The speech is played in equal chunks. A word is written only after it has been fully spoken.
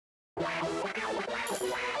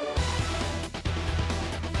Hello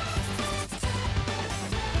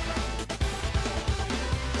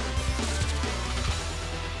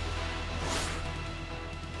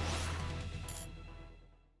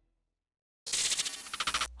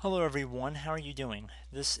everyone, how are you doing?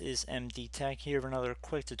 This is MD Tech here with another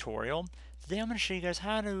quick tutorial. Today I'm going to show you guys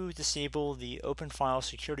how to disable the open file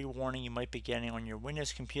security warning you might be getting on your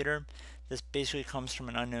Windows computer. This basically comes from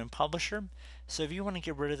an unknown publisher. So if you want to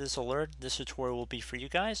get rid of this alert, this tutorial will be for you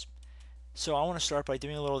guys. So I want to start by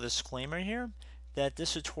doing a little disclaimer here that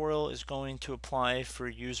this tutorial is going to apply for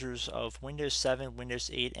users of Windows 7,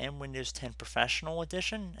 Windows 8, and Windows 10 Professional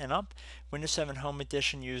Edition and up. Windows 7 Home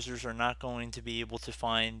Edition users are not going to be able to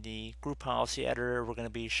find the group policy editor we're going to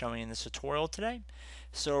be showing in this tutorial today.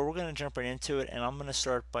 So we're going to jump right into it, and I'm going to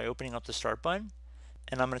start by opening up the Start button,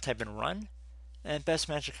 and I'm going to type in Run. And Best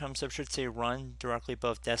Match that comes up should say Run directly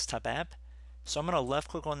above Desktop App. So I'm going to left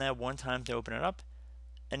click on that one time to open it up.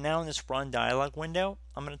 And now in this Run dialog window,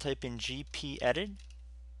 I'm going to type in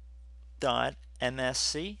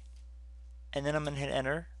gpedit.msc, and then I'm going to hit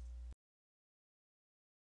enter.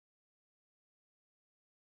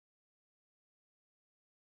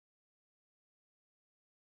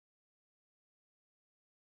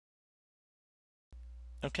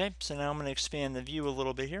 Okay, so now I'm going to expand the view a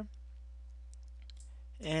little bit here.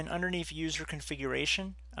 And underneath user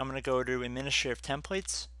configuration, I'm going to go to administrative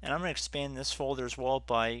templates, and I'm going to expand this folder as well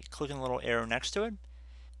by clicking the little arrow next to it.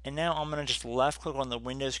 And now I'm going to just left click on the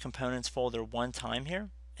Windows Components folder one time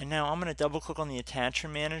here. And now I'm going to double click on the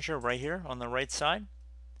attachment manager right here on the right side.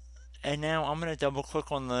 And now I'm going to double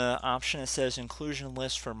click on the option that says inclusion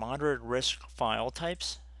list for moderate risk file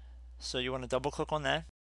types. So you want to double click on that.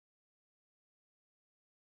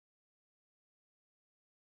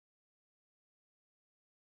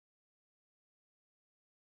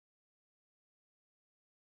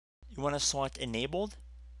 You want to select enabled,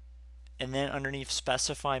 and then underneath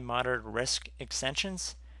specify moderate risk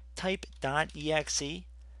extensions, type .exe,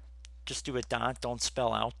 just do a dot, don't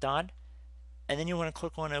spell out dot, and then you want to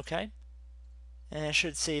click on OK, and it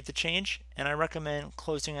should save the change. And I recommend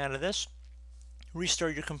closing out of this,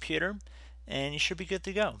 restart your computer, and you should be good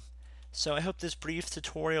to go. So I hope this brief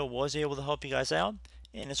tutorial was able to help you guys out,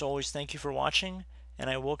 and as always, thank you for watching, and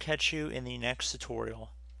I will catch you in the next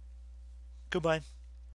tutorial. Goodbye.